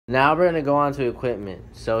Now we're gonna go on to equipment.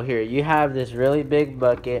 So here you have this really big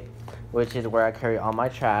bucket, which is where I carry all my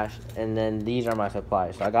trash, and then these are my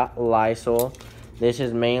supplies. So I got Lysol. This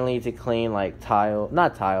is mainly to clean like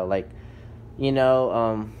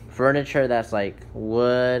furniture that's like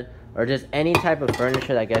wood or just any type of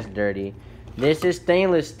furniture that gets dirty. This is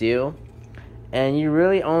stainless steel, and you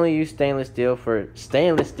really only use stainless steel for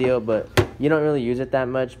stainless steel, but you don't really use it that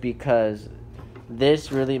much because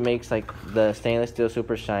this really makes like the stainless steel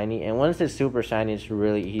super shiny, and once it's super shiny, it's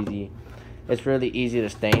really easy to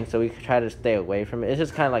stain, so we try to stay away from it. It's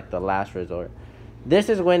just kind of like the last resort. This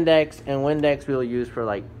is Windex, and Windex we'll use for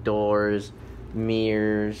like doors,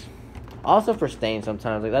 mirrors, also for stains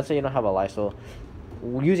sometimes. Like let's say you don't have a Lysol,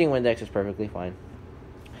 using Windex is perfectly fine.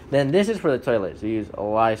 Then this is for the toilets. We use a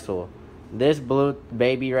Lysol. This blue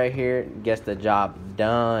baby right here gets the job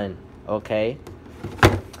done, okay?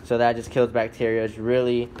 So that just kills bacteria. It's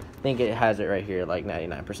really, I think it has it right here, like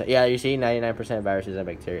 99%. Yeah, you see, 99% viruses and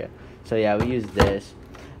bacteria. So yeah, we use this.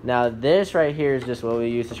 Now this right here is just what we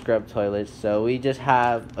use to scrub toilets. So we just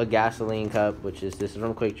have a gasoline cup, this is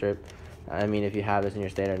from Quick Trip. I mean, if you have this in your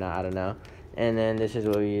state or not, I don't know. And then this is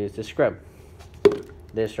what we use to scrub.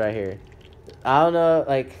 This right here. I don't know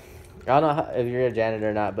if you're a janitor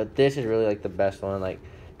or not, but this is really like the best one. Like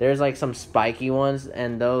there's like some spiky ones,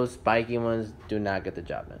 and those spiky ones do not get the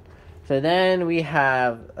job done. So then we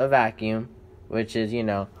have a vacuum, which is,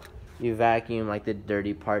 you vacuum like the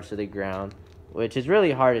dirty parts of the ground, which is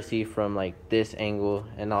really hard to see from like this angle,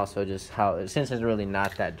 and also just how, since it's really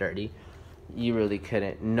not that dirty, you really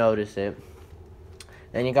couldn't notice it.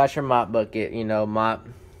 Then you got your mop bucket, mop,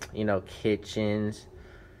 kitchens,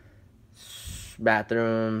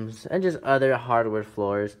 bathrooms, and just other hardwood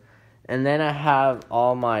floors. And then I have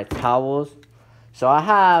all my towels. So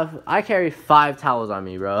I carry 5 towels on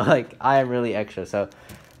me, bro. Like I am really extra. So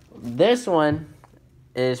this one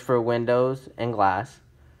is for windows and glass.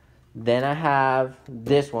 Then I have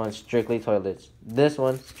this one, strictly toilets. This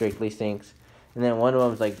one, strictly sinks. And then one of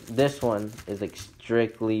them is like, this one is like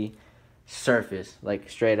strictly surface, like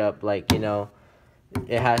straight up, like,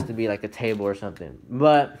 it has to be like a table or something.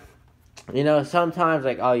 But sometimes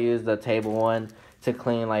like I'll use the table one to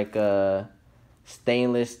clean like a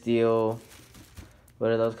stainless steel,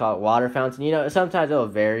 what are those called, water fountain. Sometimes it'll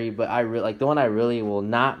vary, but I really like the one I really will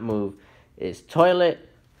not move is toilet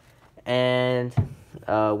and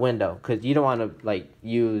window, because you don't want to like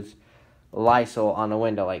use Lysol on a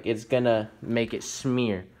window. Like it's gonna make it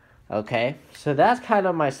smear. Okay, so that's kind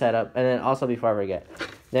of my setup. And then also, before I forget,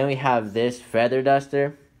 then we have this feather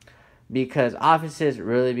duster, because offices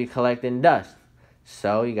really be collecting dust,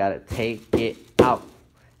 so you gotta take it out.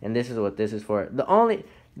 And this is what this is for. The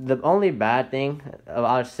only bad thing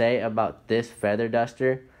I'll say about this feather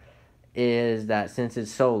duster is that since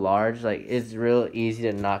it's so large, like it's real easy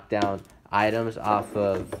to knock down items off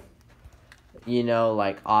of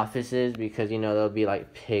like offices, because there'll be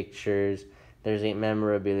like pictures, there's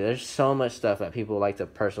memorabilia, there's so much stuff that people like to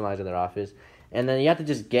personalize in their office, and then you have to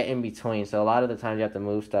just get in between. So a lot of the times you have to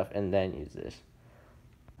move stuff and then use this.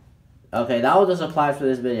 Okay, that was the supplies for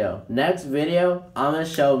this video. Next video, I'm going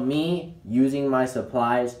to show me using my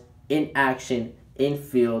supplies in action, in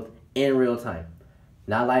field, in real time.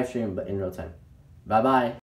 Not live stream, but in real time. Bye-bye.